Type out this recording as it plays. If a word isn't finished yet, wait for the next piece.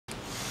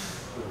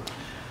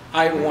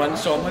Hi everyone,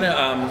 so I'm going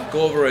to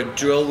go over a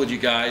drill with you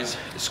guys.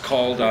 It's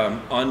called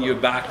On Your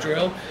Back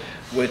drill,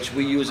 which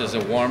we use as a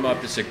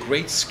warm-up. It's a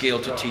great skill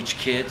to teach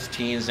kids,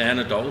 teens, and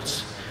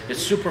adults. It's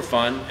super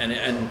fun and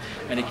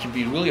it can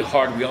be really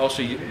hard. We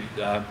also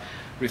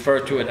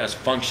refer to it as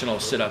functional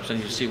sit-ups, and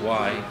you'll see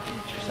why in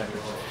 2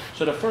 seconds.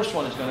 So the first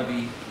one is going to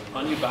be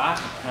on your back,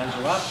 hands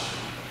are up,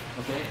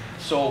 okay?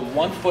 So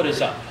one foot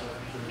is up.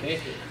 Okay?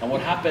 And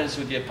what happens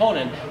with the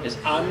opponent is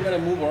I'm going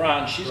to move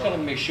around. She's going to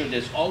make sure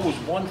there's always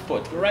one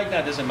foot. But right now,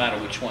 it doesn't matter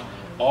which one.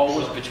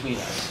 Always between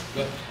us.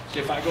 Good. So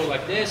if I go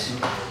like this,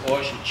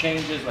 or she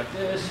changes like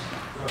this,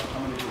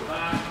 I'm going to go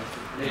back.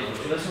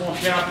 So this one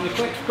will out really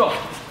quick. Go.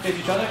 Hit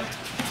each other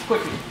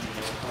quickly.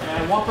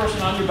 And one person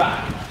on your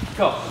back.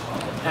 Go.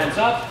 Hands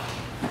up.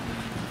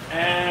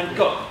 And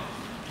go.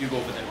 You go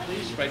over there,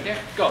 please. Right there.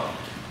 Go.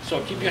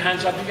 So keep your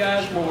hands up, you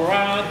guys. Move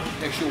around.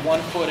 Make sure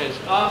one foot is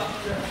up.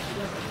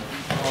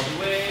 All the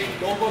way.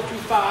 Don't go too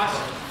fast.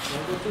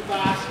 Don't go too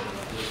fast.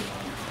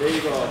 There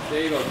you go.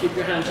 There you go. Keep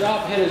your hands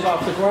up. Head is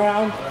off the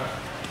ground.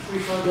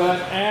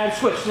 Good. And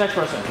switch. Next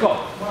person.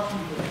 Go.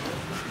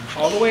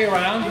 All the way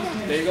around.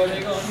 There you go. There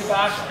you go. Your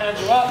back. Hands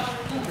are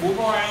up. Move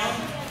around.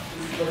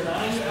 Not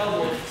on your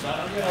elbows. Not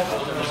on your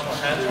elbows.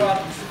 Hands are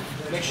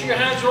up. Make sure your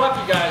hands are up,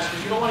 you guys,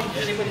 because you don't want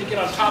anybody to get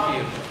on top of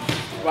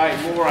you. Right.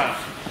 Move around.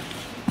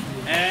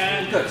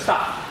 And good.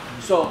 Stop.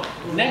 So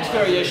next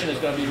variation is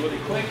going to be really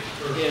quick.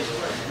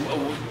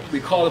 We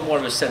call it more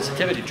of a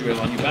sensitivity drill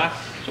on your back.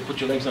 So put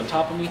your legs on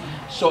top of me.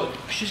 So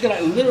she's going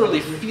to literally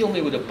feel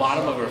me with the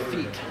bottom of her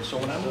feet. So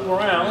when I move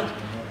around,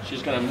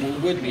 she's going to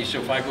move with me.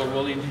 So if I go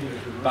really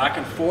back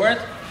and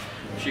forth,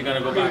 she's going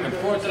to go back and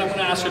forth. And I'm going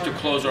to ask her to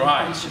close her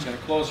eyes. She's going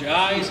to close your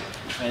eyes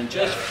and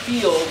just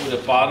feel with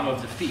the bottom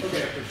of the feet.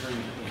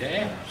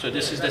 Okay? So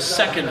this is the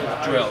second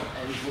drill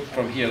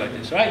from here like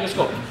this. All right, let's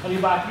go. On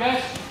your back,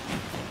 guys.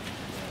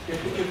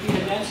 Put your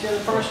feet against the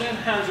other person,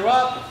 hands are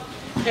up,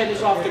 head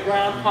is off the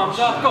ground, palms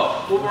up,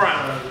 go, move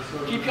around.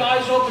 Keep your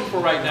eyes open for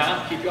right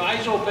now, keep your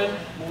eyes open,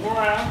 move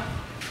around.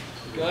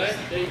 Good,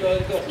 there you go,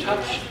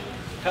 touch,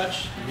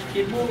 touch,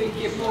 keep moving,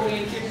 keep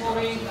moving, keep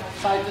moving,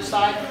 side to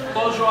side.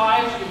 Close your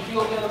eyes, you can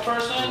feel the other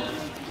person.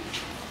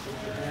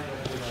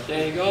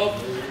 There you go,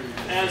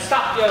 and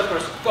stop the other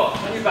person, go,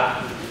 on your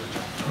back.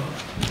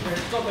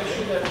 So make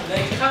sure that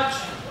legs touch,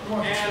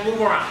 and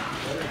move around.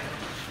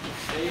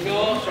 There you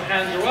go, so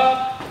hands are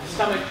up.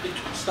 Stomach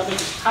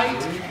is tight.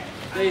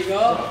 There you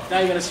go. Now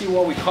you're going to see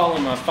what we call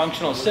them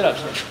functional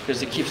sit-ups,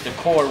 because it keeps the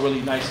core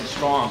really nice and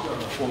strong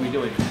when we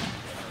do it.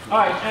 All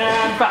right,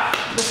 and back.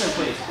 Listen,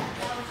 please.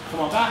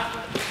 Come on, back.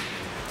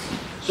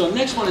 So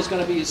next one is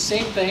going to be the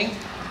same thing.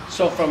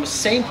 So from the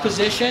same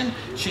position,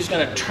 she's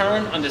going to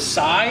turn on the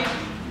side.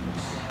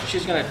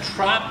 She's going to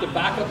trap the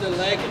back of the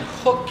leg and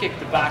hook kick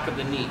the back of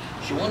the knee.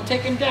 She won't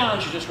take him down,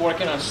 she's just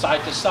working on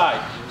side to side.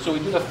 So we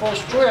do the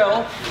first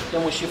drill,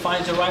 then when she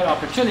finds the right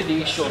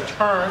opportunity, she'll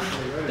turn.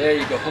 There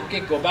you go, hook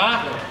kick, go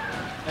back,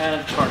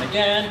 and turn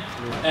again,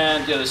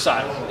 and the other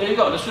side. There you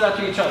go, let's do that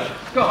to each other.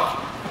 Go.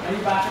 And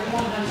you back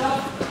everyone, hands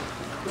up.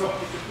 Go,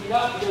 keep your feet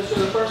up, you go to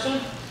the other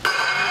person.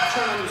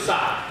 Turn on the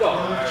side, go.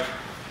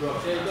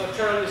 There you go,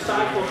 turn on the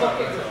side for hook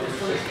kick.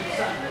 This one is to the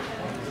side.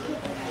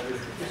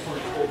 This one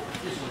is open,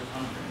 this one is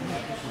under.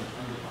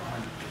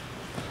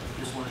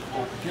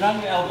 Get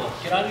on your elbow.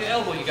 Get on your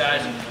elbow, you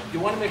guys. You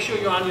want to make sure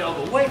you're on your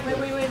elbow. Wait.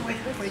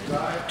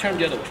 Turn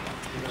the other way.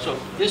 So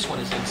this one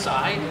is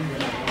inside.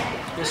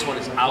 This one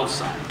is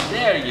outside.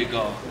 There you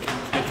go.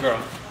 Good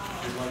girl.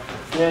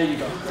 There you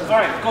go. All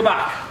right, go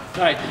back.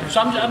 All right,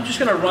 so I'm just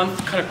going to run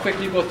kind of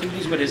quickly, go through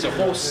these, but there's a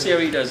whole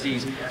series of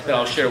these that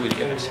I'll share with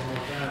you guys.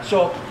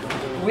 So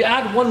we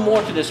add one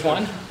more to this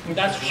one, and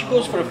that's she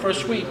goes for the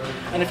first sweep.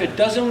 And if it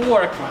doesn't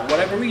work, for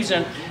whatever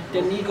reason,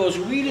 the knee goes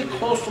really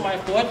close to my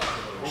foot.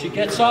 She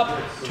gets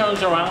up,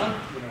 turns around,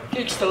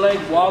 kicks the leg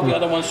while the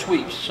other one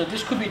sweeps. So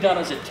this could be done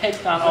as a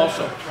takedown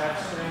also.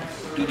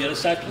 Do the other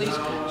side, please.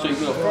 So you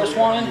go first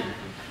one,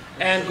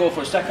 and go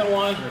for a second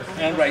one,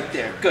 and right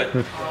there.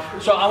 Good.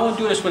 So I won't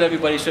do this with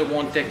everybody, so it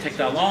won't take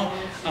that long.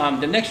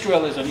 The next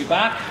drill is on your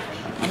back.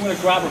 I'm going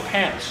to grab her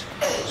pants.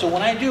 So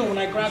when I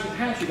grab your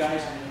pants, you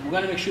guys, we're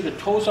going to make sure the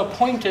toes are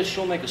pointed.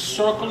 She'll make a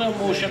circular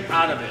motion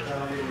out of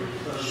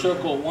it.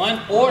 Circle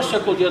one, or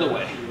circle the other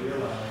way.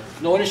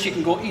 Notice you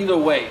can go either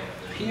way.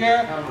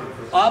 Here,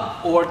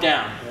 up or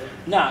down.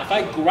 Now, if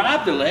I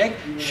grab the leg,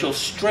 she'll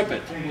strip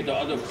it with the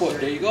other foot.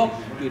 There you go.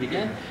 Do it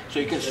again. So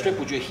you can strip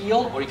with your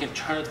heel, or you can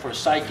turn it for a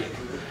side kick.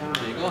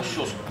 There you go.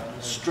 She'll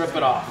strip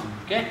it off.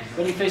 Okay?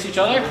 When you face each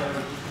other,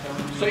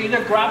 so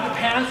either grab the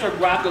pants or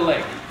grab the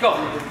leg. Go.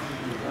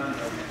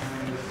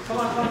 Come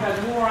on, guys.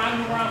 Move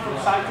around from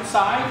side to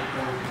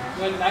side.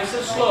 Good. Nice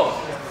and slow.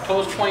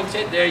 Toes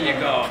pointed. There you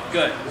go.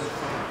 Good.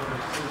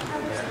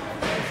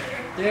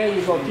 There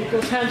you go. Keep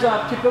those hands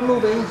up. Keep them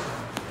moving.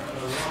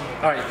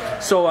 All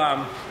right, so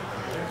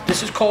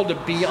this is called the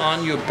Be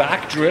On Your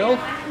Back drill.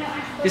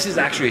 This is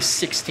actually a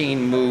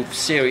 16-move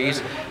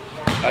series.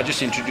 I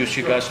just introduced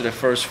you guys to the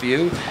first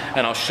few,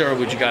 and I'll share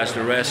with you guys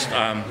the rest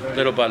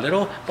little by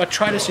little. But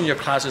try this in your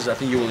classes. I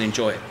think you will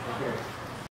enjoy it.